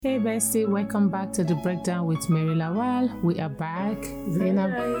Hey bestie, welcome back to the breakdown with Mary Lawal. We are back.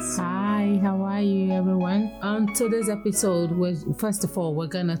 Zainab, hi, how are you everyone? On today's episode, first of all, we're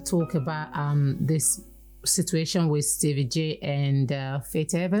gonna talk about this situation with Stevie J and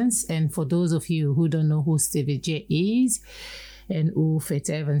Faith Evans. And for those of you who don't know who Stevie J is and who Faith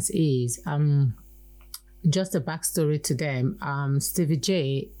Evans is, just a backstory to them. Stevie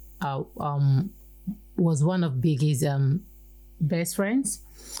J was one of Biggie's best friends,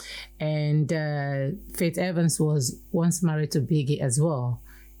 and Faith Evans was once married to Biggie as well,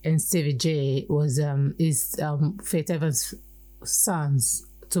 and Stevie J was Faith Evans' sons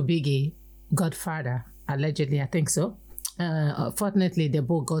to Biggie godfather, allegedly. I think so. Fortunately, they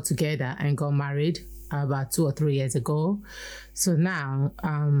both got together and got married about 2 or 3 years ago. So now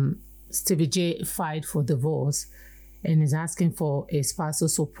Stevie J filed for divorce and is asking for a spousal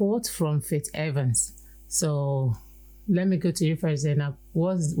support from Faith Evans. So let me go to you first, Zainab.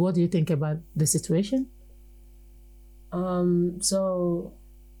 What do you think about the situation? So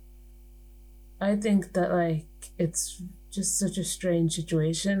I think that it's just such a strange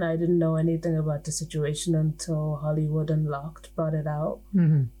situation. I didn't know anything about the situation until Hollywood Unlocked brought it out.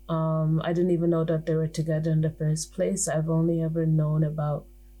 Mm-hmm. I didn't even know that they were together in the first place. I've only ever known about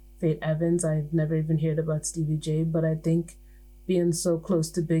Faith Evans. I've never even heard about Stevie J, but I think being so close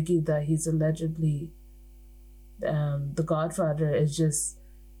to Biggie that he's allegedly the godfather it's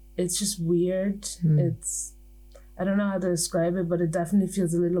just weird. I don't know how to describe it, but it definitely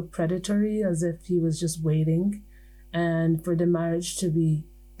feels a little predatory, as if he was just waiting, and for the marriage to be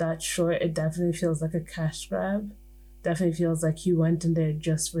that short, it definitely feels like a cash grab. Definitely feels like he went in there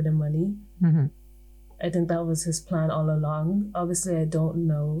just for the money. Mm-hmm. I think that was his plan all along. Obviously, I don't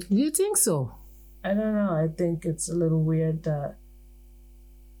know. Do you think so? I don't know. I think it's a little weird that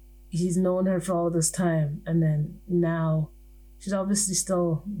he's known her for all this time, and then now she's obviously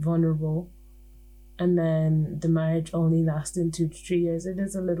still vulnerable, and then the marriage only lasted 2 to 3 years. It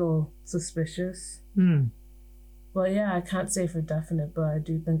is a little suspicious. But yeah, I can't say for definite, but I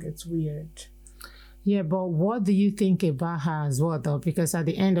do think it's weird. Yeah, but what do you think about her as well, though? Because at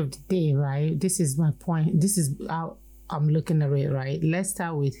the end of the day, right, this is my point. This is how I'm looking at it, right? Let's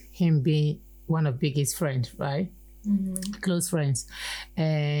start with him being one of Biggie's friends, right? Mm-hmm. Close friends.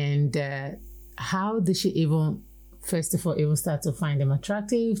 And how did she even, first of all, even start to find him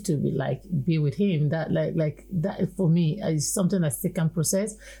attractive, to be with him? That like that for me is something that still can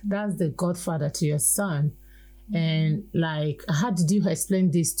process. That's the godfather to your son. And how did you explain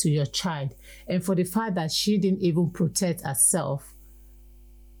this to your child? And for the fact that she didn't even protect herself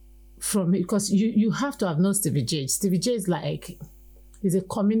from it, because you have to have known Stevie J. Stevie J is a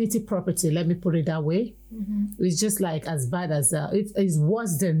community property, let me put it that way. Mm-hmm. It's just as bad as it's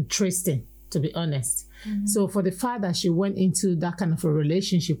worse than Tristan, to be honest. Mm-hmm. So for the fact that she went into that kind of a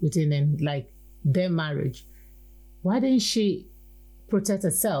relationship with him and their marriage, why didn't she protect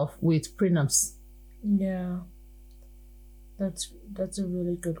herself with prenups? Yeah, that's a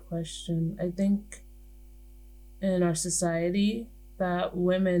really good question. I think in our society that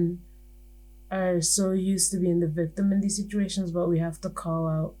women are so used to being the victim in these situations, but we have to call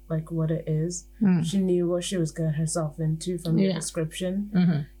out what it is. She knew what she was getting herself into from your description.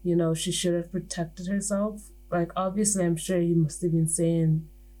 Mm-hmm. She should have protected herself. Obviously, I'm sure he must have been saying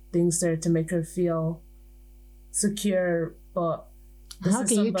things there to make her feel secure, but how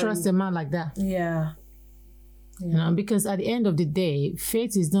can you trust a man like that? Yeah. Because at the end of the day,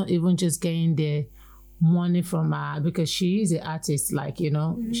 Faith is not even just getting the money from her, because she is an artist,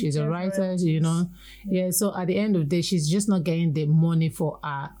 Mm-hmm. she's a writer, so at the end of the day, she's just not getting the money for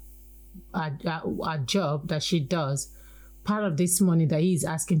her job that she does. Part of this money that he's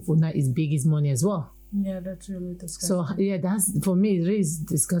asking for now is Biggie's money as well. Yeah, that's really disgusting. So yeah, that's, for me, it is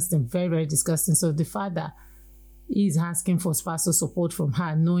disgusting, very, very disgusting. So the fact that he's asking for spousal support from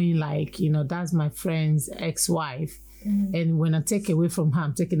her, knowing that's my friend's ex-wife. Mm-hmm. And when I take away from her,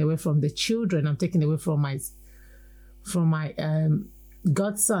 I'm taking away from the children, I'm taking away from my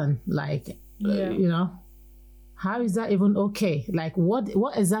godson. How is that even okay?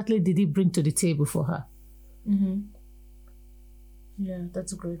 What exactly did he bring to the table for her? Mm-hmm. Yeah,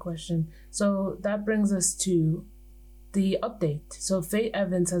 that's a great question. So that brings us to the update. So Faith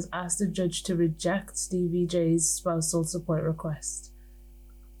Evans has asked the judge to reject Stevie J's spousal support request.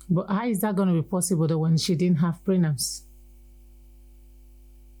 But how is that going to be possible though when she didn't have prenups?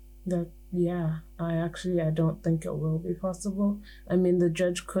 I don't think it will be possible. I mean, the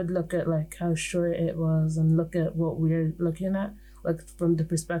judge could look at how short it was and look at what we're looking at. From the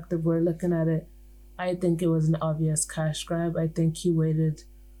perspective we're looking at it, I think it was an obvious cash grab. I think he waited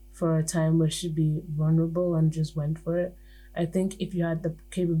for a time where she'd be vulnerable and just went for it. I think if you had the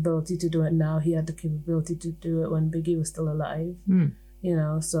capability to do it now, he had the capability to do it when Biggie was still alive. You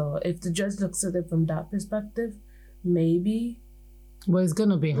know, so if the judge looks at it from that perspective, maybe. Well, it's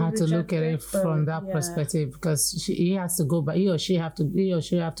gonna be hard to look at it from that perspective, because he or she have to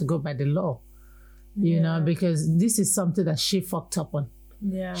go by the law. You know, because this is something that she fucked up on.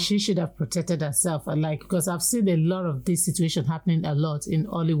 Yeah. She should have protected herself. Because I've seen a lot of this situation happening a lot in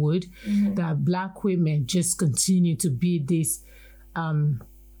Hollywood, that Black women just continue to be this,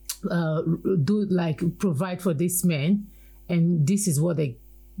 provide for these men, and this is what they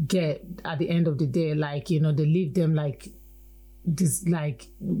get at the end of the day. Like, you know, they leave them like this, like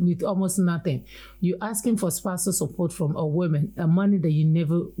with almost nothing. You're asking for spousal support from a woman, a money that you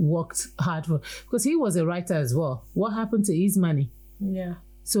never worked hard for. Because he was a writer as well. What happened to his money? Yeah.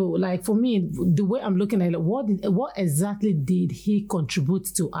 So, like, for me, the way I'm looking at it, what exactly did he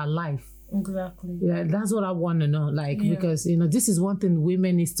contribute to our life? Exactly. Yeah, that's what I want to know. Like, because, you know, this is one thing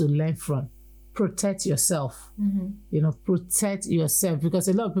women need to learn from. Protect yourself. You know, protect yourself. Because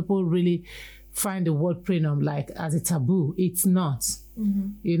a lot of people really find the word prenup like as a taboo. It's not.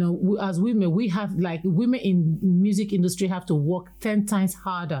 You know, as women, we have, like, women in music industry have to work 10 times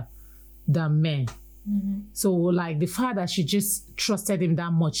harder than men. So, like, the fact that she just trusted him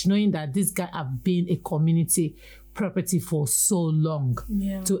that much, knowing that this guy have been a community property for so long,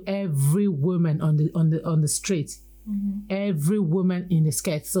 to every woman on the street, every woman in the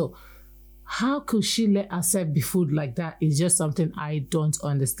skirt. So, how could she let herself be fooled like that? Is just something I don't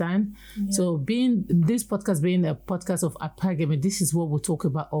understand. So, this podcast being a podcast of apagamy, this is what we talk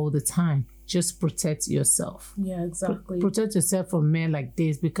about all the time. Just protect yourself. Yeah, exactly. Protect yourself from men like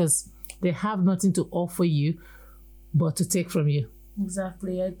this, because they have nothing to offer you but to take from you.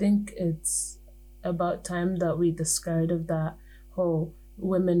 Exactly. I think it's about time that we discard of that whole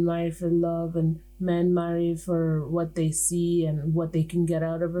women marry for love and men marry for what they see and what they can get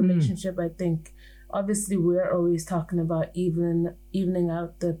out of a relationship. I think obviously we're always talking about evening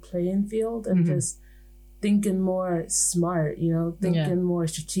out the playing field and just thinking more smart, you know, thinking more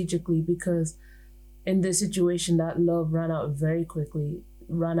strategically, because in this situation that love ran out very quickly.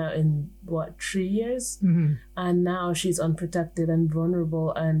 Ran out in 3 years, and now she's unprotected and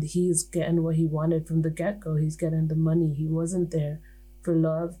vulnerable, and he's getting what he wanted from the get-go. He's getting the money. He wasn't there for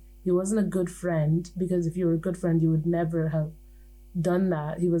love. He wasn't a good friend, because if you were a good friend, you would never have done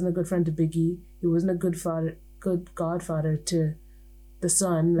that. He wasn't a good friend to Biggie. He wasn't a good godfather to the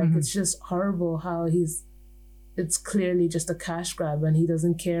son. Like, it's just horrible how it's clearly just a cash grab, and he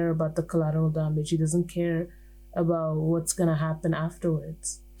doesn't care about the collateral damage. He doesn't care about what's going to happen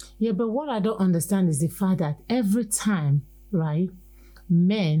afterwards. Yeah, but what I don't understand is the fact that every time, right,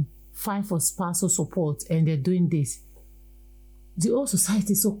 men fight for spousal support and they're doing this, the whole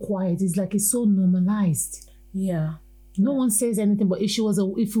society is so quiet. It's like it's so normalized. Yeah. No one says anything, but if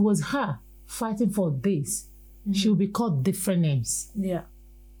it was her fighting for this, she would be called different names. Yeah.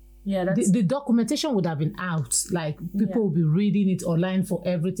 Yeah, the documentation would have been out. Like, people will be reading it online for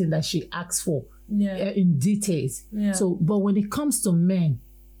everything that she asked for. In details. So, but when it comes to men,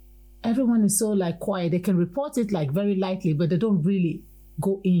 everyone is so like quiet. They can report it like very lightly, but they don't really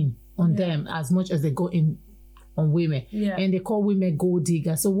go in on them as much as they go in on women. And they call women gold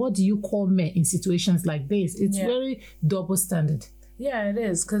diggers. So what do you call men in situations like this? It's very double standard. Yeah, it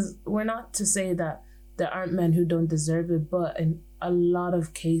is, because we're not to say that there aren't men who don't deserve it, but in a lot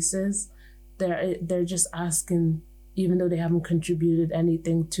of cases, they're just asking, even though they haven't contributed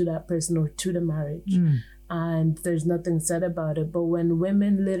anything to that person or to the marriage. And there's nothing said about it. But when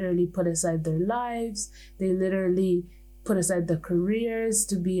women literally put aside their lives, they literally put aside their careers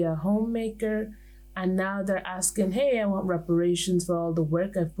to be a homemaker, and now they're asking, hey, I want reparations for all the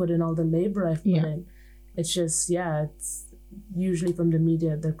work I've put in, all the labor I've put in. It's just, it's usually from the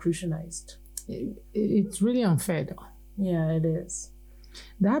media, they're crucialized. It's really unfair, though. Yeah, it is.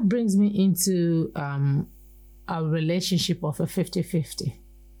 That brings me into a relationship of a 50-50.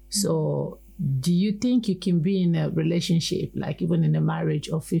 So do you think you can be in a relationship, like even in a marriage,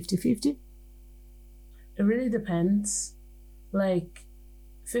 of 50-50? It really depends. Like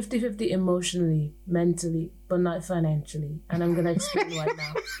 50-50 emotionally, mentally, but not financially. And I'm going to explain why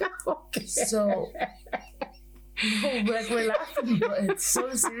now. Okay. So, like, we're laughing, but it's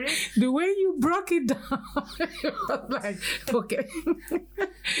so serious. The way you broke it down, it was like, okay.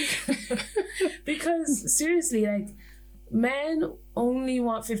 Because seriously, like, men only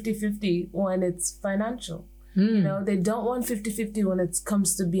want 50-50 when it's financial. You know, they don't want 50-50 when it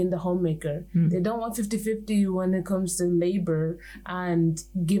comes to being the homemaker. They don't want 50-50 when it comes to labor and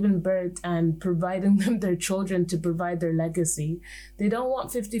giving birth and providing them their children to provide their legacy. They don't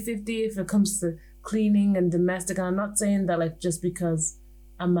want 50-50 if it comes to cleaning and domestic. And I'm not saying that like just because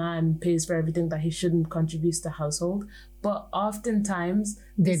a man pays for everything that he shouldn't contribute to the household, but oftentimes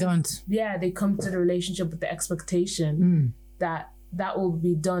they don't. They come to the relationship with the expectation that will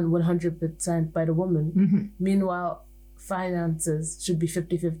be done 100% by the woman. Mm-hmm. Meanwhile, finances should be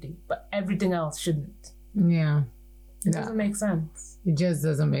 50-50, but everything else shouldn't. Yeah. It doesn't make sense. It just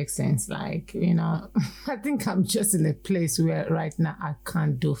doesn't make sense. Like, I think I'm just in a place where right now I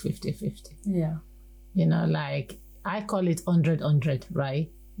can't do 50-50. Yeah. Like I call it 100-100, right?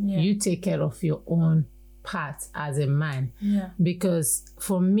 Yeah. You take care of your own part as a man. Yeah. Because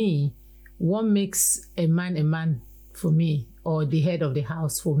for me, what makes a man for me, or the head of the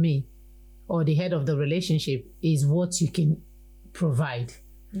house for me, or the head of the relationship is what you can provide.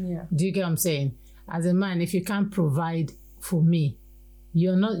 Yeah. Do you get what I'm saying? As a man, if you can't provide for me,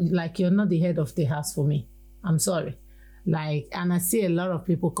 you're not the head of the house for me. I'm sorry. Like, and I see a lot of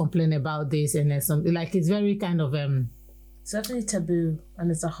people complain about this, and there's something like it's very kind of it's definitely taboo,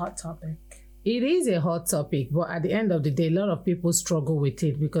 and it's a hot topic. It is a hot topic, but at the end of the day, a lot of people struggle with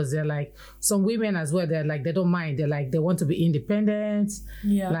it because they're like, some women as well, they're like, they don't mind. They're like, they want to be independent.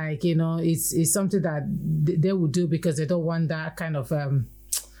 Yeah. Like, it's something that they will do because they don't want that kind of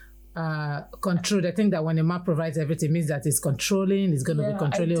control. They think that when a man provides everything, means that it's controlling, it's going to be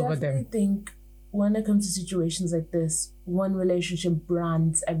controlling over them. I think when it comes to situations like this, one relationship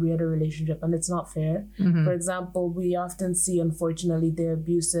brands every other relationship, and it's not fair. Mm-hmm. For example, we often see, unfortunately, the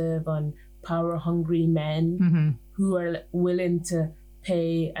abusive and power-hungry men who are willing to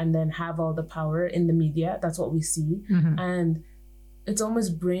pay and then have all the power in the media. That's what we see. And it's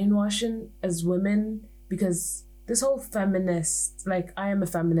almost brainwashing as women, because this whole feminist, like I am a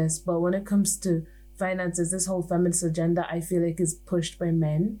feminist, but when it comes to finances, this whole feminist agenda, I feel like is pushed by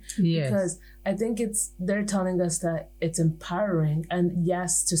men. Yes. Because I think they're telling us that it's empowering, and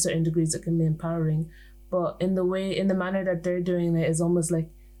yes, to certain degrees it can be empowering, but in the manner that they're doing it is almost like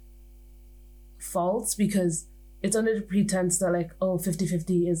false, because it's under the pretense that like,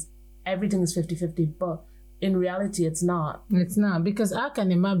 50-50 is everything is 50-50, but in reality it's not. It's not, because how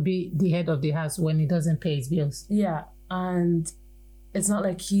can a man be the head of the house when he doesn't pay his bills? Yeah, and it's not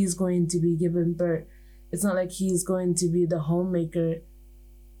like he's going to be giving birth. It's not like he's going to be the homemaker.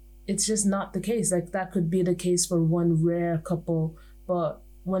 It's just not the case. Like, that could be the case for one rare couple, but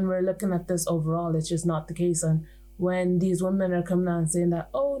when we're looking at this overall, it's just not the case. And when these women are coming out and saying that,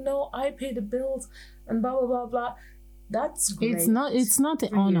 oh no, I pay the bills and blah blah blah blah, that's great. It's not the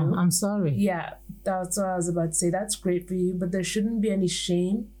honor. You. I'm sorry. Yeah, that's what I was about to say. That's great for you, but there shouldn't be any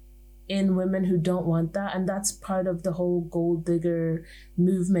shame in women who don't want that. And that's part of the whole gold digger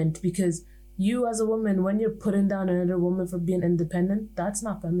movement, because you as a woman, when you're putting down another woman for being independent, that's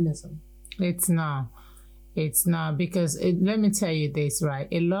not feminism. It's not, because let me tell you this, right?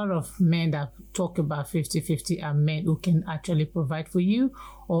 A lot of men that talk about 50-50 are men who can actually provide for you,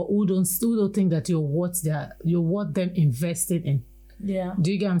 or who don't think that you're worth them invested in. Yeah.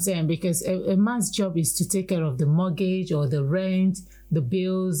 Do you get what I'm saying? Because a man's job is to take care of the mortgage or the rent, the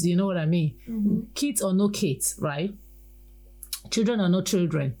bills, you know what I mean? Mm-hmm. Kids or no kids, right? Children or no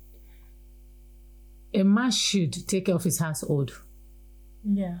children. A man should take care of his household.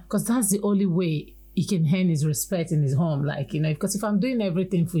 Yeah. Because that's the only way he can earn his respect in his home. Like, because if I'm doing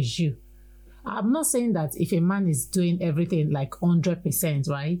everything for you, I'm not saying that if a man is doing everything like 100%,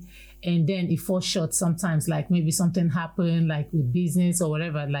 right? And then he falls short sometimes, like maybe something happened, like with business or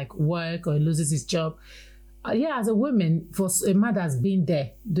whatever, like work, or he loses his job. As a woman, for a man that's been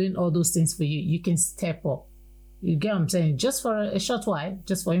there doing all those things for you, you can step up. You get what I'm saying? Just for a short while,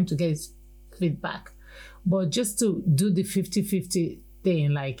 just for him to get his feedback. But just to do the 50-50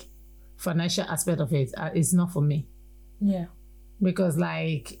 thing, like financial aspect of it, is not for me. Yeah. Because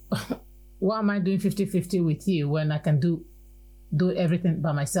like, why am I doing 50-50 with you when I can do everything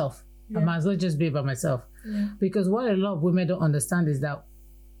by myself? Yeah. I might as well just be by myself. Yeah. Because what a lot of women don't understand is that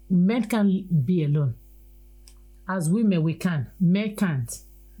men can be alone. As women, we can. Men can't.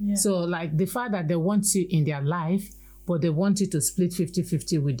 Yeah. So like the fact that they want you in their life, but they want you to split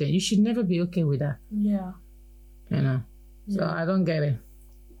 50-50 with them, you should never be okay with that. Yeah. So I don't get it.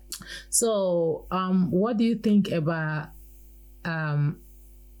 So what do you think about a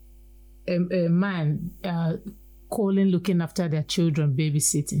man calling, looking after their children,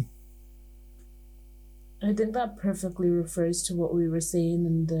 babysitting? I think that perfectly refers to what we were saying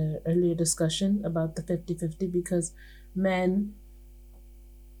in the earlier discussion about the 50-50, because men,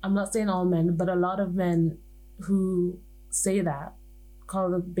 I'm not saying all men, but a lot of men who say that,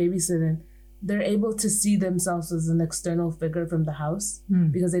 call it babysitting, they're able to see themselves as an external figure from the house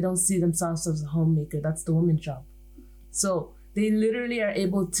because they don't see themselves as a homemaker. That's the woman's job. So they literally are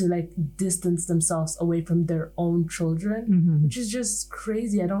able to like distance themselves away from their own children, which is just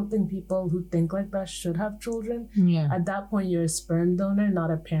crazy. I don't think people who think like that should have children. Yeah. At that point, you're a sperm donor,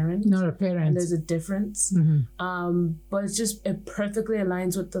 not a parent. Not a parent. And there's a difference. But it's just, it perfectly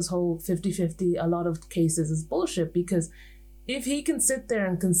aligns with this whole 50-50. A lot of cases is bullshit, because if he can sit there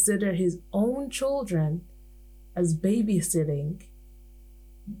and consider his own children as babysitting,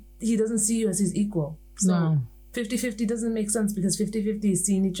 he doesn't see you as his equal. So No. 50-50 doesn't make sense, because 50-50 is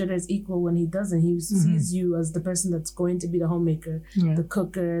seeing each other as equal when he doesn't. He sees you as the person that's going to be the homemaker, the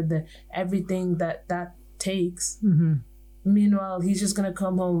cooker, the everything that takes. Meanwhile, he's just going to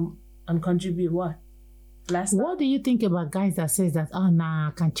come home and contribute what? Less. What do you think about guys that says that, oh, nah,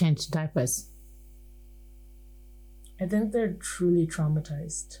 I can't change diapers? I think they're truly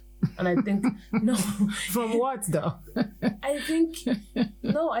traumatized. And I think, no. From what, though? I think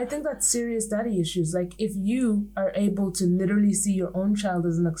that's serious daddy issues. Like, if you are able to literally see your own child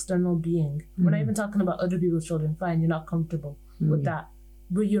as an external being, we're not even talking about other people's children, fine, you're not comfortable with that.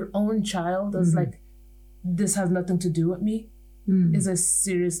 But your own child is like, this has nothing to do with me, is a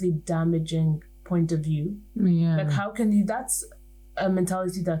seriously damaging point of view. Yeah. Like, how can you, that's a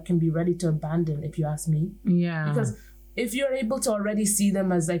mentality that can be ready to abandon, if you ask me. Yeah. Because if you're able to already see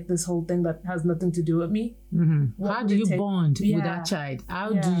them as like this whole thing that has nothing to do with me, how do you bond with that child?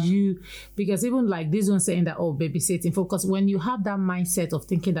 How do you, because even like this one saying that, oh, babysitting, because when you have that mindset of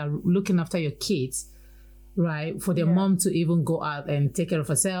thinking that looking after your kids, right, for their mom to even go out and take care of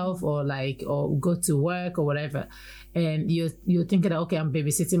herself or go to work or whatever, and you're thinking that, okay, I'm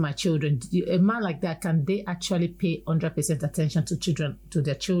babysitting my children. A man like that, can they actually pay 100% attention to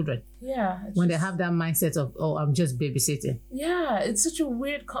their children? Yeah. When they have that mindset of, oh, I'm just babysitting. Yeah, it's such a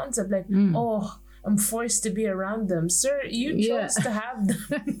weird concept. Like, oh, I'm forced to be around them. Sir, you chose to have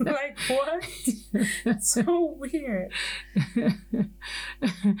them. Like, what? It's so weird.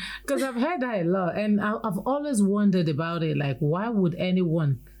 Because I've heard that a lot. And I've always wondered about it. Like, why would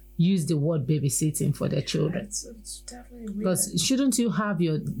anyone use the word babysitting for their children? It's definitely weird. Because shouldn't you have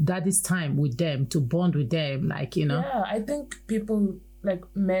your daddy's time with them, to bond with them, like, you know? Yeah, I think people, like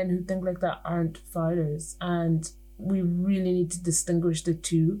men who think like that, aren't fathers. And we really need to distinguish the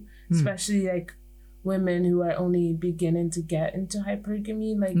two, especially like women who are only beginning to get into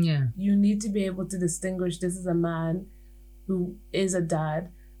hypergamy. Like, you need to be able to distinguish, this is a man who is a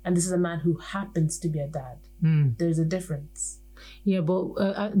dad, and this is a man who happens to be a dad. There's a difference. Yeah, but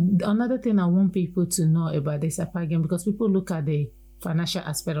another thing I want people to know about this hypergamy, because people look at the financial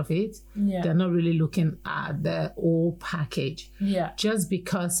aspect of it, they're not really looking at the whole package. Yeah. Just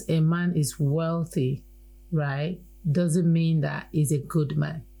because a man is wealthy, right, doesn't mean that he's a good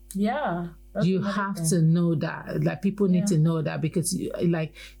man. Yeah. You have to know that. Like, people need to know that, because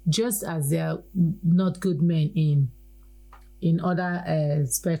like, just as there are not good men in other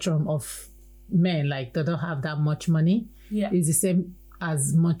spectrum of men, like they don't have that much money, it's the same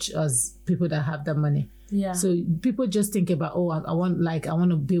as much as people that have that money. Yeah. So people just think about, oh, I want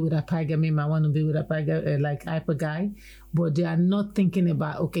to be with a hypergamy, I want to be with a like hyper guy, but they are not thinking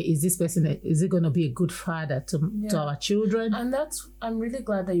about, okay, is this person, is it going to be a good father to our children? And I'm really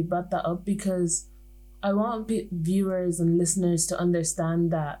glad that you brought that up, because I want viewers and listeners to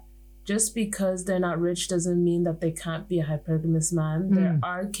understand that just because they're not rich doesn't mean that they can't be a hypergamous man. There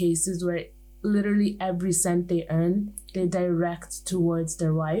are cases where literally every cent they earn, they direct towards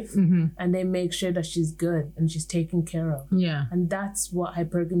their wife, and they make sure that she's good and she's taken care of. Yeah. And that's what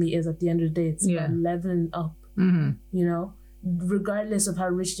hypergamy is at the end of the day. It's about leveling up, you know, regardless of how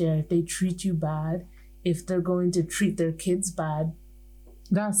rich they are. If they treat you bad, if they're going to treat their kids bad,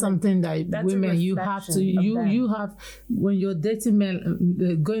 that's something that women, you have to, you have, when you're dating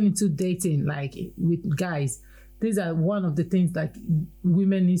men, going into dating, like with guys, these are one of the things that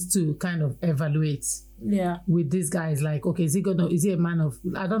women needs to kind of evaluate. Yeah. With these guys, like, okay, is he a man of,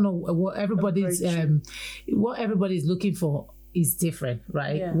 I don't know what everybody's looking for is different,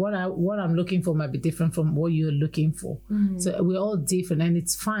 right? Yeah. What I'm looking for might be different from what you're looking for. So we're all different, and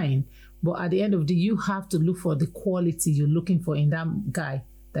it's fine. But at the end of the day, you have to look for the quality you're looking for in that guy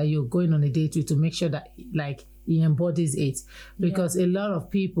that you're going on a date with, to make sure that, like, he embodies it. Because a lot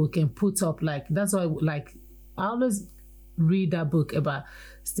of people can put up, like, that's why, like, I always read that book about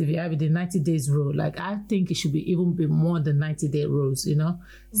Stevie Harvey, the 90 days rule. Like, I think it should be even be more than 90-day rules, you know?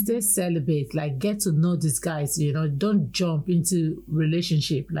 Stay celibate, like, get to know these guys, you know? Don't jump into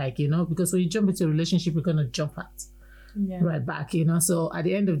relationship, like, you know? Because when you jump into a relationship, you're going to jump out. Right back, you know. So at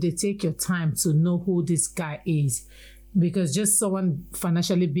the end of the day, take your time to know who this guy is, because just someone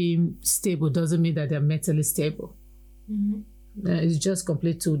financially being stable doesn't mean that they're mentally stable. It's just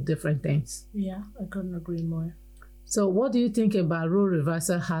complete two different things. Yeah, I couldn't agree more. So what do you think about role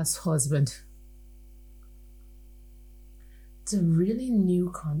reversal as husband? It's a really new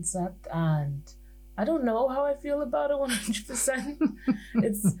concept, and I don't know how I feel about it 100%.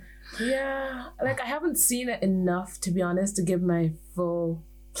 It's, yeah, like I haven't seen it enough, to be honest, to give my full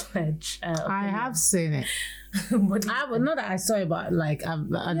pledge. I have seen it. What do you I think? not that I saw it, but like I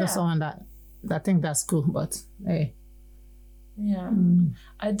know Yeah. someone that think that's cool. But hey, Yeah.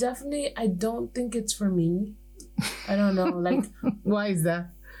 I don't think it's for me. I don't know. Like, why is that?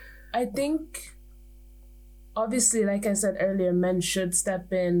 I think, obviously, like I said earlier, men should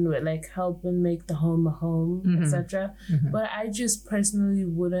step in with like help and make the home a home, etc. But I just personally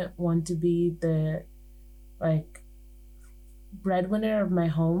wouldn't want to be the like breadwinner of my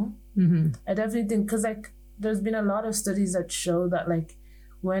home. I definitely think, because like there's been a lot of studies that show that like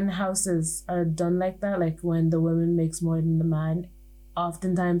when houses are done like that, like when the woman makes more than the man,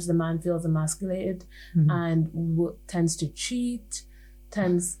 oftentimes the man feels emasculated and tends to cheat,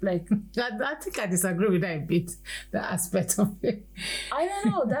 like I think I disagree with that a bit. The aspect of it. I don't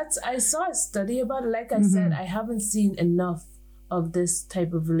know. I saw a study about it. Like I said, I haven't seen enough of this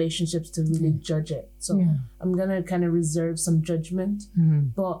type of relationships to really judge it. So I'm gonna kind of reserve some judgment.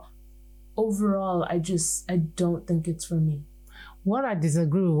 But overall, I don't think it's for me. What I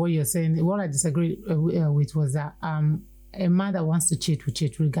disagree with what you're saying, what I disagree with was that a man that wants to cheat will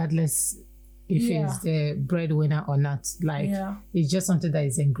cheat regardless if he's the breadwinner or not. Like it's just something that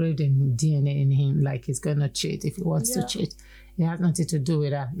is engraved in DNA in him. Like he's gonna cheat if he wants to cheat. It has nothing to do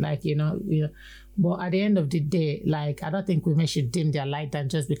with that. Like you know. But at the end of the day, like I don't think women should dim their light down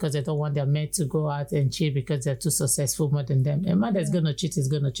just because they don't want their men to go out and cheat because they're too successful more than them. A man that's gonna cheat is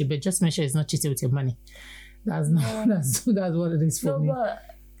gonna cheat, but just make sure he's not cheating with your money. That's not that's what it is for me. But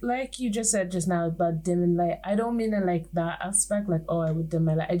like you just said just now about dimming light, I don't mean it like that aspect, like, oh, I would dim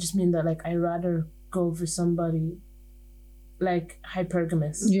my light. I just mean that like I rather go for somebody like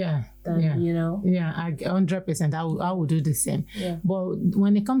hypergamous. Than, you know? Yeah, 100%. I would do the same. Yeah. But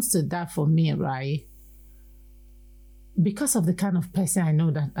when it comes to that for me, right, because of the kind of person I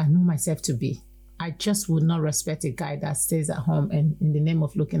know myself to be, I just would not respect a guy that stays at home and in the name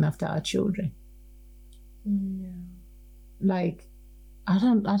of looking after our children. Like I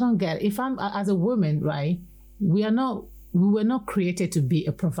don't get it. If I'm as a woman, right, we were not created to be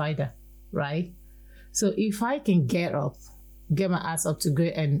a provider, right? So if I can get my ass up to go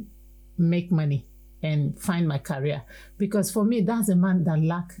and make money and find my career, because for me that's a man that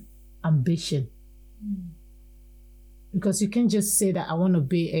lack ambition. Because you can't just say that I want to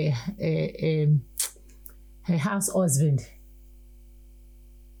be a house husband.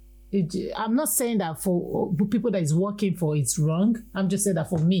 I'm not saying that for people that is working for it's wrong. I'm just saying that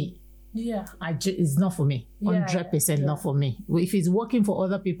for me, it's not for me. 100% not for me. If it's working for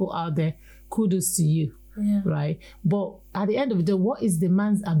other people out there, kudos to you, right? But at the end of the day, what is the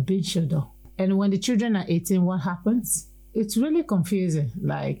man's ambition though? And when the children are 18, what happens? It's really confusing.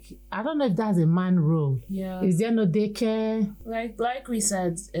 Like I don't know if that's a man role. Is there no daycare? Like we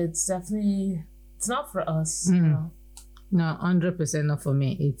said, it's not for us. You know? No, 100% not for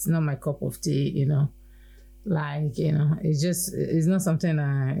me. It's not my cup of tea, you know. Like, you know, it's not something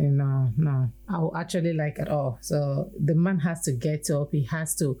no, I will actually like at all. So the man has to get up. He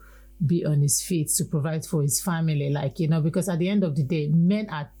has to be on his feet to provide for his family. Like, you know, because at the end of the day, men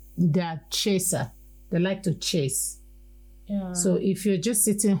they're chaser. They like to chase. Yeah. So if you're just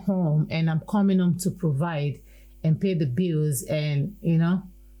sitting home and I'm coming home to provide and pay the bills and, you know,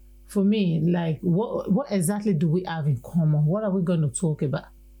 for me, like, what exactly do we have in common? What are we going to talk about?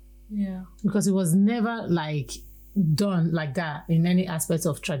 Yeah. Because it was never, like, done like that in any aspect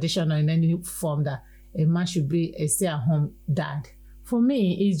of tradition or in any form that a man should be a stay-at-home dad. For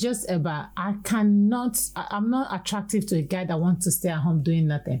me, it's just about, I'm not attractive to a guy that wants to stay at home doing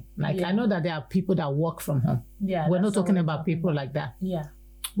nothing. Like, I know that there are people that work from home. Yeah. We're not talking about people like that. Yeah.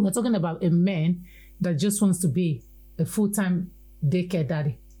 We're talking about a man that just wants to be a full-time daycare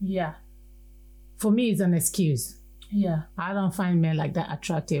daddy. Yeah. For me, it's an excuse. Yeah. I don't find men like that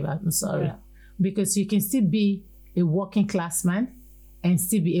attractive. I'm sorry. Yeah. Because you can still be a working class man and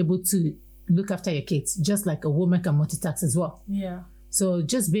still be able to look after your kids, just like a woman can multitask as well. Yeah. So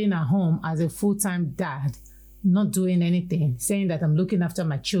just being at home as a full-time dad, not doing anything, saying that I'm looking after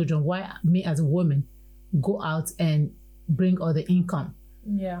my children, why me as a woman go out and bring all the income?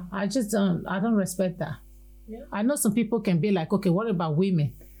 Yeah. I don't respect that. Yeah. I know some people can be like, okay, what about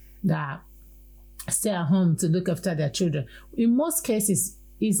women that stay at home to look after their children? In most cases,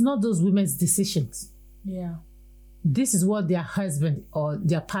 it's not those women's decisions. Yeah. This is what their husband or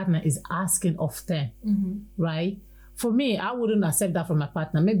their partner is asking of them, right? for me, I wouldn't accept that from my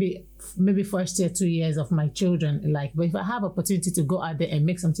partner. Maybe first year, 2 years of my children. Like, but if I have opportunity to go out there and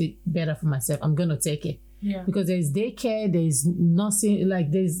make something better for myself, I'm gonna take it. Yeah. Because there's daycare, there's nursing,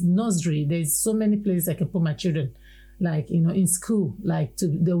 like there's nursery, there's so many places I can put my children, like, you know, in school, like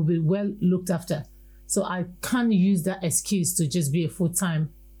they will be well looked after. So I can't use that excuse to just be a full-time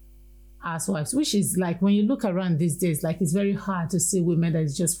housewives, which is like, when you look around these days, like it's very hard to see women that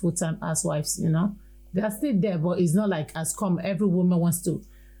is just full-time housewives, you know. They are still there, but it's not like as come every woman wants to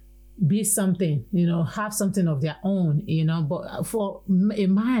be something, you know, have something of their own, you know. But for a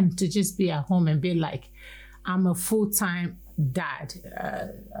man to just be at home and be like, I'm a full-time dad,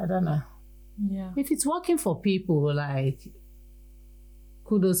 I don't know. Yeah. If it's working for people, like,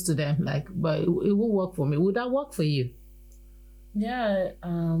 kudos to them. Like, but it will work for me. Would that work for you? Yeah.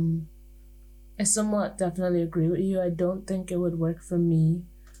 I somewhat definitely agree with you. I don't think it would work for me.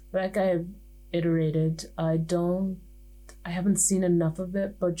 Like I've iterated, I haven't seen enough of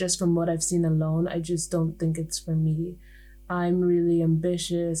it, but just from what I've seen alone, I just don't think it's for me. I'm really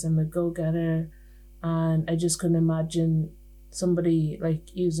ambitious, I'm a go-getter, and I just couldn't imagine somebody like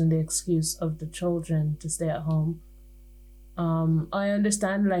using the excuse of the children to stay at home. I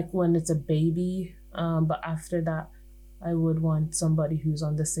understand like when it's a baby, but after that, I would want somebody who's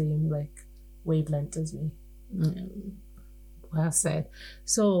on the same like wavelength as me. Well said.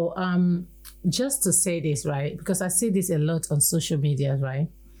 So just to say this, right, because I see this a lot on social media, right?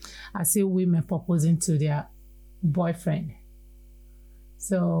 I see women proposing to their boyfriend.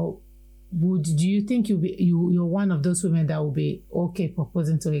 So do you think you're one of those women that will be okay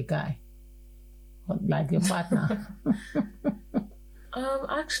proposing to a guy, like your partner?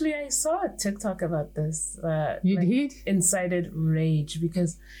 Actually, I saw a TikTok about this. You did? Incited rage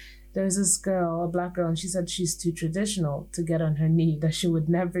because there's this girl, a black girl, and she said she's too traditional to get on her knee, that she would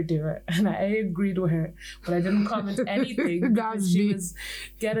never do it. And I agreed with her, but I didn't comment anything because she was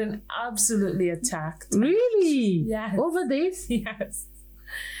getting absolutely attacked. Really? Yes. Over this? Yes.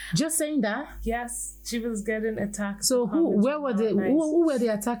 Just saying that? Yes, she was getting attacked. So who were the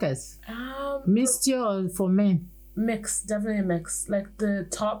attackers? Missed you or for men? Mixed, definitely a mix. Like the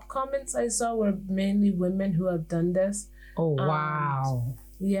top comments I saw were mainly women who have done this. Oh, wow.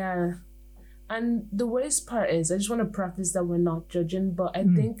 Yeah. And the worst part is, I just want to preface that we're not judging, but I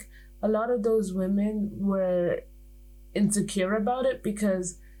think a lot of those women were insecure about it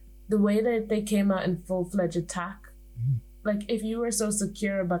because the way that they came out in full-fledged attack, like if you were so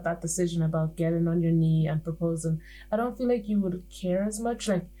secure about that decision about getting on your knee and proposing, I don't feel like you would care as much.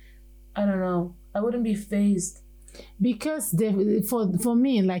 Like, I don't know, I wouldn't be fazed. Because for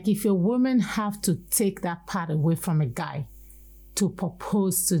me, like if a woman have to take that part away from a guy to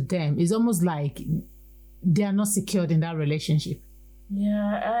propose to them, it's almost like they are not secured in that relationship.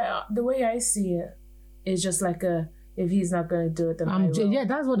 Yeah, the way I see it is just like if he's not going to do it, then I will. Yeah,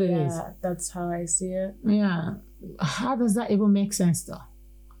 that's what it is. Yeah, that's how I see it. Yeah. How does that even make sense though?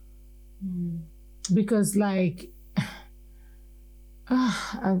 Because like,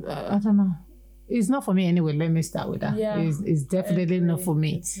 I don't know. It's not for me anyway. Let me start with that. Yeah, it's definitely not for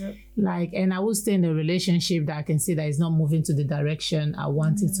me. Like, and I will stay in a relationship that I can see that it's not moving to the direction I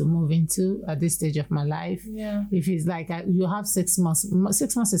want it to move into at this stage of my life. Yeah. If it's like you have 6 months,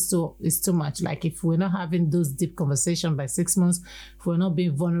 6 months is too much. Like if we're not having those deep conversations by 6 months, if we're not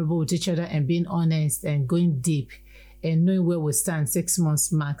being vulnerable with each other and being honest and going deep and knowing where we stand, 6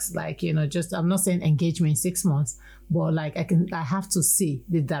 months max, like, you know, just, I'm not saying engagement in 6 months, but like I have to see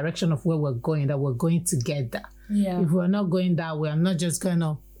the direction of where we're going, that we're going together. Yeah. If we're not going that way, I'm not just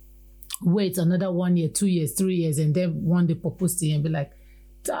gonna wait another 1 year, 2 years, 3 years, and then one day propose to you and be like,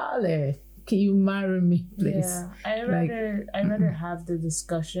 darling, can you marry me, please? Yeah. I'd rather have the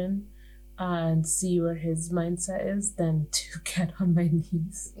discussion and see where his mindset is than to get on my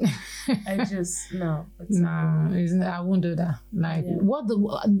knees. I just, no. I won't do that. Like,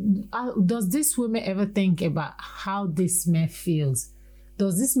 does this woman ever think about how this man feels?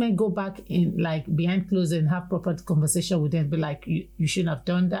 Does this man go back in, like, behind closed and have proper conversation with them, be like, you shouldn't have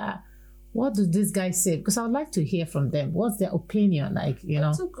done that? What do these guys say? Because I would like to hear from them. What's their opinion? Like, you know?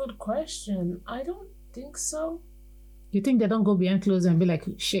 That's a good question. I don't think so. You think they don't go behind closed and be like,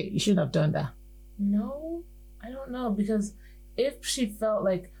 shit, you shouldn't have done that? No, I don't know. Because if she felt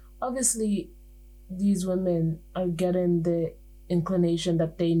like, obviously, these women are getting the inclination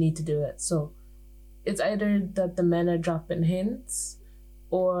that they need to do it. So it's either that the men are dropping hints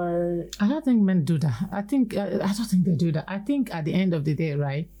or... I don't think men do that. I don't think they do that. I think at the end of the day,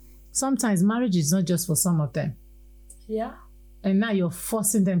 right, sometimes marriage is not just for some of them. Yeah. And now you're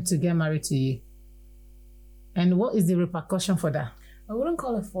forcing them to get married to you. And what is the repercussion for that? I wouldn't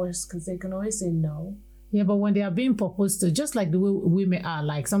call it forced because they can always say no. Yeah, but when they are being proposed to, just like the way women are,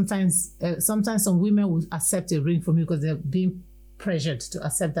 like sometimes some women will accept a ring from you because they're being pressured to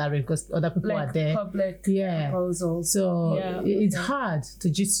accept that ring because other people Like are there. public proposals. So it's hard to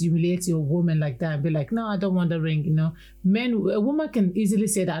just humiliate your woman like that and be like, no, I don't want the ring. A woman can easily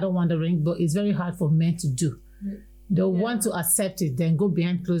say that I don't want the ring, but it's very hard for men to do. They'll want to accept it, then go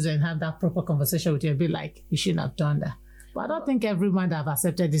behind closed and have that proper conversation with you and be like, you shouldn't have done that. But I don't think every man that have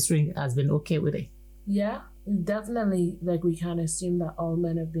accepted this ring has been okay with it. Yeah, definitely. Like, we can't assume that all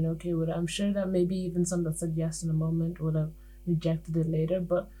men have been okay with it. I'm sure that maybe even some that said yes in a moment would have rejected it later,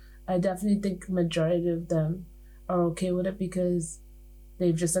 but I definitely think majority of them are okay with it because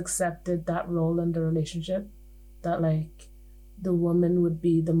they've just accepted that role in the relationship, that like the woman would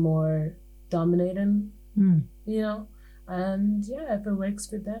be the more dominating, and if it works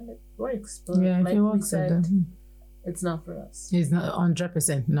for them, it works. But if like it we works for said, them, it's not for us. it's not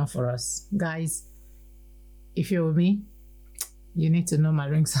 100% not for us, guys. If you're with me, you need to know my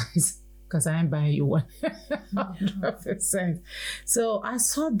ring size. Because I am buying you one. 100%. So I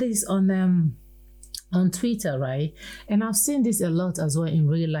saw this on Twitter, right? And I've seen this a lot as well in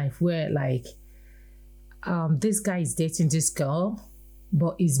real life where like this guy is dating this girl,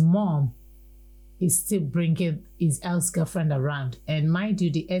 but his mom is still bringing his ex-girlfriend around. And mind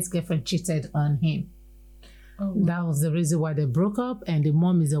you, the ex-girlfriend cheated on him. Oh. That was the reason why they broke up, and the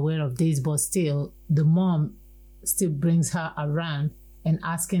mom is aware of this, but still, the mom still brings her around and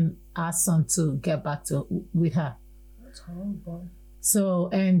asking our son to get back with her. That's horrible. So,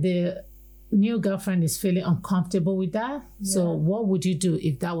 and the new girlfriend is feeling uncomfortable with that. Yeah. So what would you do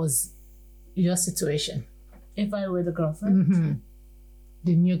if that was your situation? If I were the girlfriend? Mm-hmm.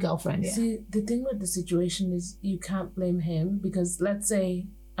 The new girlfriend, yeah. See, the thing with the situation is you can't blame him because let's say,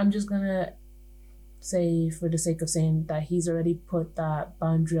 I'm just going to say for the sake of saying that he's already put that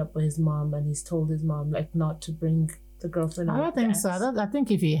boundary up with his mom and he's told his mom like not to bring the girlfriend. I don't think so. I think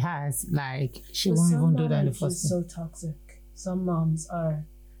if he has, like, she won't even do that in the first place. So toxic. Some moms are.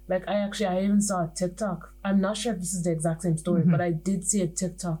 Like, I even saw a TikTok. I'm not sure if this is the exact same story, but I did see a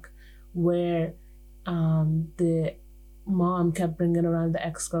TikTok where the mom kept bringing around the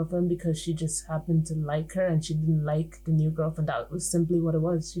ex-girlfriend because she just happened to like her and she didn't like the new girlfriend. That was simply what it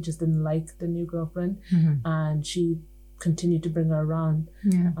was. She just didn't like the new girlfriend, and she continued to bring her around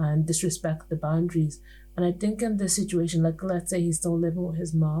and disrespect the boundaries. And I think in this situation, like let's say he's still living with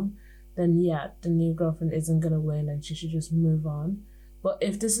his mom, then the new girlfriend isn't going to win and she should just move on. But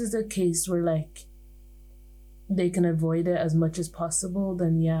if this is the case where like they can avoid it as much as possible,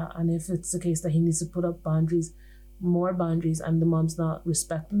 then and if it's the case that he needs to put up more boundaries, and the mom's not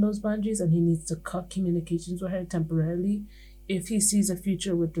respecting those boundaries and he needs to cut communications with her temporarily, if he sees a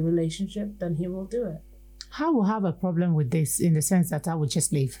future with the relationship, then he will do it. I will have a problem with this in the sense that I would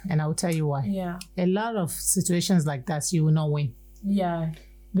just leave, and I will tell you why. Yeah. A lot of situations like that, you will not win. Yeah.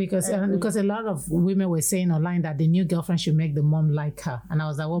 Because a lot of women were saying online that the new girlfriend should make the mom like her. And I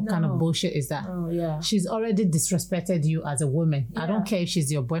was like, what kind of bullshit is that? Oh, yeah. She's already disrespected you as a woman. Yeah. I don't care if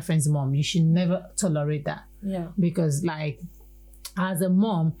she's your boyfriend's mom. You should never tolerate that. Yeah. Because like, as a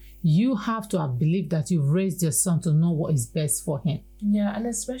mom, you have to have believed that you've raised your son to know what is best for him. Yeah, and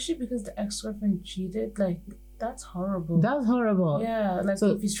especially because the ex-girlfriend cheated, like, that's horrible. That's horrible. Yeah, like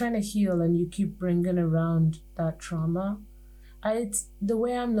if he's trying to heal and you keep bringing around that trauma, the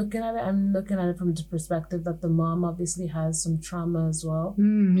way I'm looking at it from the perspective that the mom obviously has some trauma as well.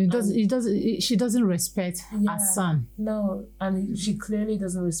 She doesn't respect her son. No, and she clearly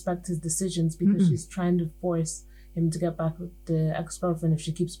doesn't respect his decisions because she's trying to force him to get back with the ex-girlfriend if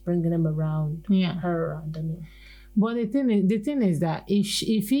she keeps bringing him around. Her around, I mean. But the thing is that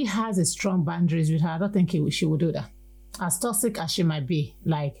if he has a strong boundaries with her, I don't think she would do that. As toxic as she might be,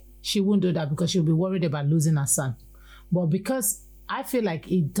 like, she won't do that because she'll be worried about losing her son. But because I feel like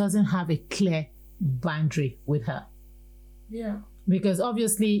he doesn't have a clear boundary with her. Yeah. Because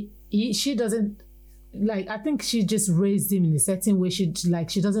obviously she doesn't, like, I think she just raised him in a certain way. She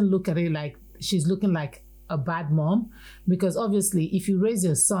doesn't look at it like she's looking like a bad mom, because obviously if you raise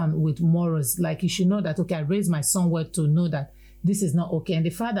your son with morals, like, you should know that, okay, I raised my son well to know that this is not okay. And the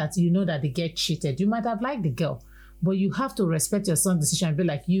fact that you know that they get cheated, you might have liked the girl, but you have to respect your son's decision and be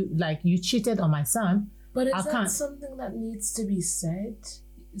like, you cheated on my son. But is that something that needs to be said?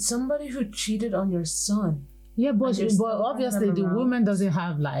 Somebody who cheated on your son. Yeah, but obviously the woman doesn't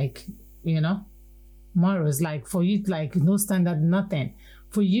have, like, morals, like, for you, like, no standard, nothing.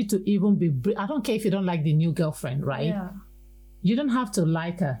 For you to even be, I don't care if you don't like the new girlfriend, right? Yeah. You don't have to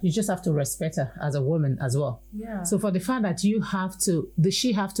like her. You just have to respect her as a woman as well. Yeah. So for the fact that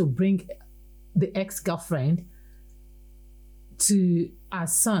she have to bring the ex-girlfriend to her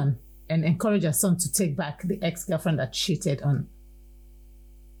son and encourage her son to take back the ex-girlfriend that cheated on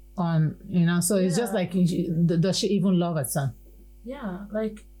so it's just like, does she even love her son? Yeah,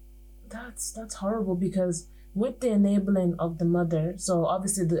 like that's horrible, because with the enabling of the mother, so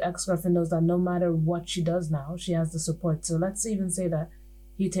obviously the ex-girlfriend knows that no matter what she does now, she has the support. So let's even say that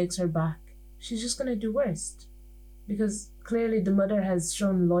he takes her back, she's just gonna do worse, because clearly the mother has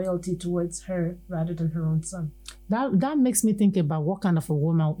shown loyalty towards her rather than her own son. That makes me think about what kind of a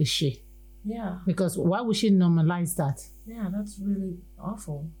woman is she? Yeah. Because why would she normalize that? Yeah, that's really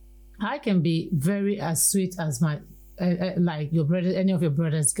awful. I can be very as sweet as my, like your brother, any of your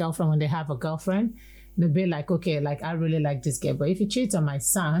brother's girlfriend, when they have a girlfriend, they'll be like, okay, like I really like this girl, but if you cheat on my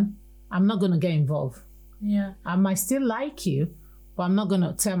son, I'm not going to get involved. Yeah. I might still like you, but I'm not going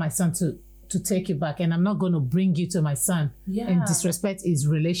to tell my son to take you back, and I'm not going to bring you to my son and disrespect his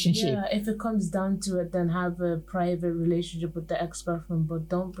relationship. Yeah, if it comes down to it, then have a private relationship with the ex-girlfriend, but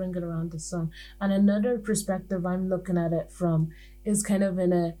don't bring it around the son. And another perspective I'm looking at it from is kind of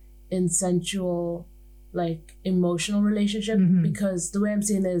in a insensual, like emotional relationship, because the way I'm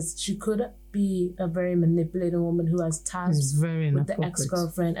seeing it is she could be a very manipulating woman who has ties with the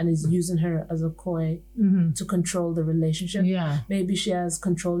ex-girlfriend and is using her as a coy to control the relationship. Yeah. Maybe she has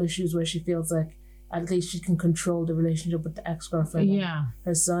control issues where she feels like at least she can control the relationship with the ex-girlfriend and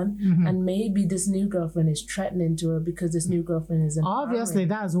her son. And maybe this new girlfriend is threatening to her because this new girlfriend is empowering. Obviously,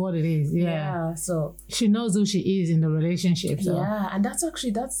 that's what it is. Yeah. So she knows who she is in the relationship. So. Yeah, and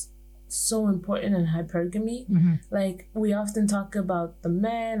that's so important in hypergamy. Like, we often talk about the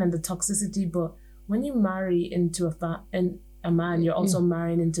man and the toxicity, but when you marry into a man, you're also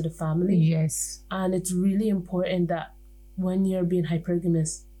marrying into the family. Yes. And it's really important that when you're being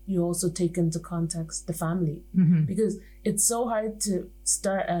hypergamous, you also take into context the family, because it's so hard to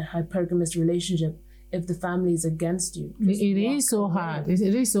start a hypergamous relationship if the family is against you. It is so hard. It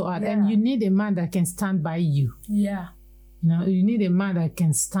is so hard. And you need a man that can stand by you. Yeah. You need a man that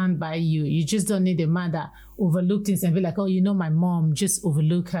can stand by you. You just don't need a man that overlook things and be like, oh, my mom, just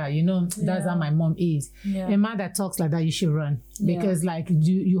overlook her. That's how my mom is. Yeah. A man that talks like that, you should run, because like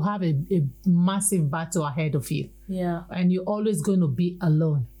you have a massive battle ahead of you. Yeah. And you're always going to be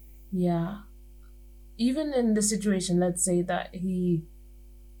alone. Yeah. Even in the situation, let's say that he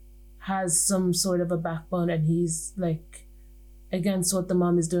has some sort of a backbone and he's like against what the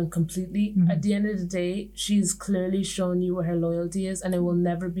mom is doing completely. At the end of the day, she's clearly shown you what her loyalty is, and it will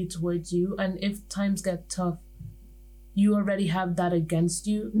never be towards you. And if times get tough, you already have that against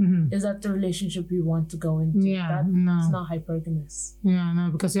you. Is that the relationship you want to go into? No. It's not hypergamous. Yeah,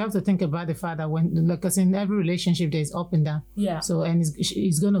 no, because you have to think about the fact that because in every relationship there's up and down. Yeah. So, and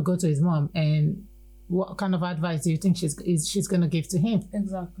he's going to go to his mom, and what kind of advice do you think she's going to give to him?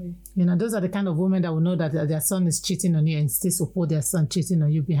 Exactly. Those are the kind of women that will know that their son is cheating on you and still support their son cheating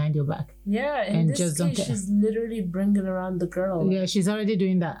on you behind your back. Yeah, in this case, she's literally bringing around the girl. Yeah, she's already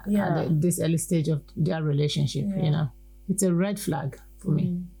doing that at this early stage of their relationship, It's a red flag for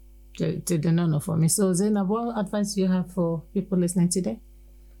me, to the no for me. So, Zainab, what advice do you have for people listening today?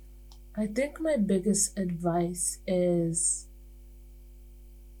 I think my biggest advice is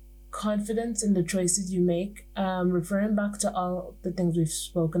confidence in the choices you make. Referring back to all the things we've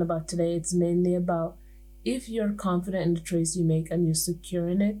spoken about today, it's mainly about if you're confident in the choice you make and you're secure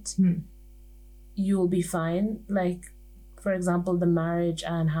in it, you'll be fine. Like, for example, the marriage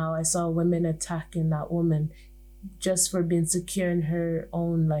and how I saw women attacking that woman just for being secure in her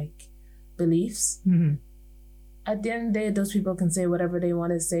own beliefs. At the end of the day, those people can say whatever they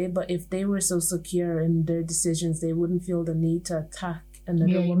want to say, but if they were so secure in their decisions, they wouldn't feel the need to attack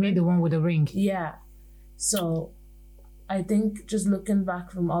another woman. You made the one with the ring. Yeah. So I think just looking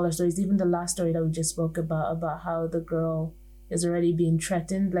back from all our stories, even the last story that we just spoke about how the girl is already being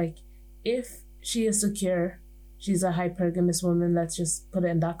threatened, if she is secure, she's a hypergamous woman, let's just put it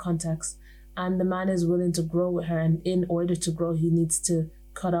in that context, and the man is willing to grow with her, and in order to grow, he needs to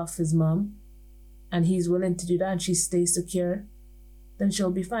cut off his mom, and he's willing to do that, and she stays secure, then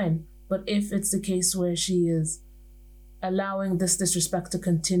she'll be fine. But if it's the case where she is allowing this disrespect to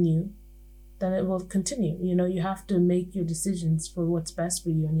continue, then it will continue. You have to make your decisions for what's best for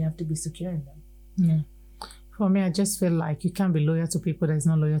you, and you have to be secure in them. Yeah. For me, I just feel like you can't be loyal to people that's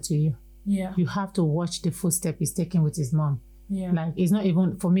not loyal to you. Yeah. You have to watch the footstep he's taking with his mom. Yeah. It's not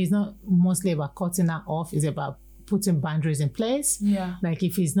even, for me, it's not mostly about cutting her off. It's about putting boundaries in place. Yeah.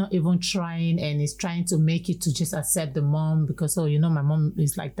 If he's not even trying and he's trying to make it to just accept the mom because, my mom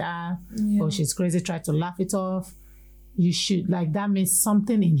is like that, or she's crazy, try to laugh it off. You should, that means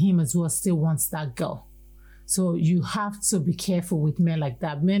something in him as well still wants that girl. So you have to be careful with men like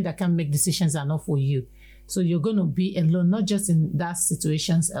that, men that can make decisions are not for you. So you're going to be alone, not just in that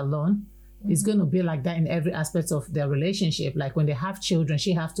situations alone. It's going to be like that in every aspect of their relationship. Like when they have children,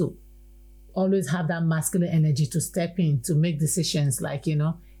 she have to always have that masculine energy to step in, to make decisions, like, you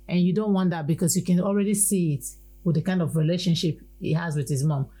know, and you don't want that because you can already see it with the kind of relationship he has with his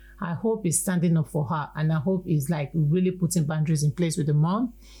mom. I hope he's standing up for her, and I hope he's like really putting boundaries in place with the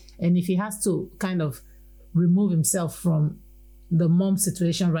mom. And if he has to kind of remove himself from the mom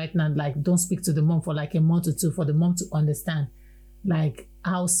situation right now, like don't speak to the mom for like a month or two for the mom to understand like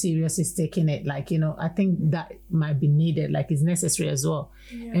how serious he's taking it. Like, you know, I think that might be needed, like it's necessary as well.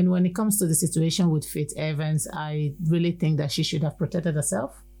 Yeah. And when it comes to the situation with Faith Evans, I really think that she should have protected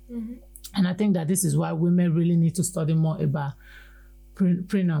herself. And I think that this is why women really need to study more about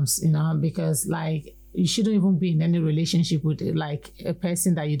prenups, you know, because like you shouldn't even be in any relationship with like a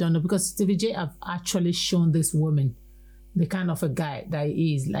person that you don't know, because Stevie J have actually shown this woman the kind of a guy that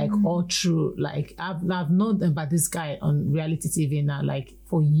he is, like all true. Like I've known about this guy on reality TV now, like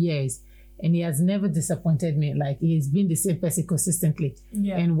for years, and he has never disappointed me. Like he's been the same person consistently.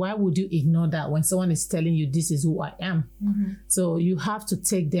 Yeah. And why would you ignore that when someone is telling you this is who I am? So you have to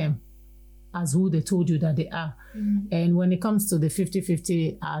take them as who they told you that they are. And when it comes to the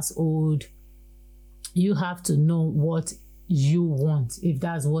 50-50 as old, you have to know what you want. If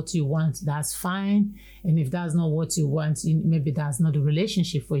that's what you want, that's fine. And if that's not what you want, maybe that's not the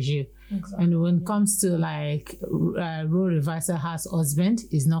relationship for you. Exactly. And when it comes to like role reversal as husband,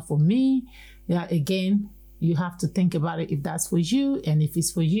 is not for me. Yeah, again, you have to think about it if that's for you, and if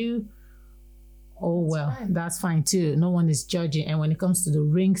it's for you, that's fine too. No one is judging. And when it comes to the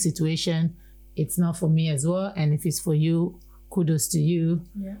ring situation, it's not for me as well. And if it's for you, kudos to you.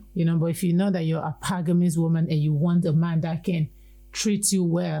 Yeah. You know, but if you know that you're a polygamous woman and you want a man that can treat you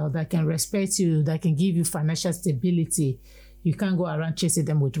well, that can respect you, that can give you financial stability, you can't go around chasing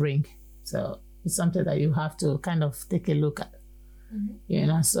them with ring. So it's something that you have to kind of take a look at. You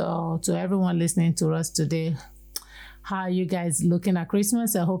know, so to everyone listening to us today, how are you guys looking at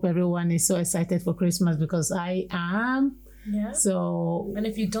Christmas? I hope everyone is so excited for Christmas, because I am. Yeah. So, and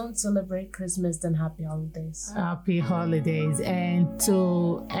if you don't celebrate Christmas, then happy holidays. Happy holidays. And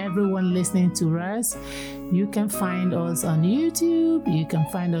to everyone listening to us, you can find us on YouTube, you can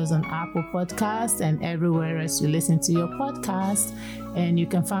find us on Apple Podcasts and everywhere else you listen to your podcast. And you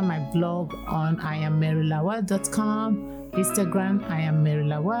can find my blog on IamMaryLawal.com, Instagram,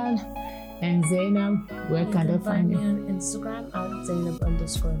 IamMaryLawal. And Zainab, where can they find you? On Instagram at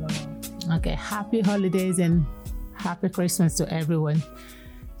Zainab_Lawal. Okay, happy holidays and happy Christmas to everyone.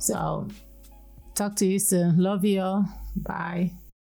 So, talk to you soon. Love you all. Bye.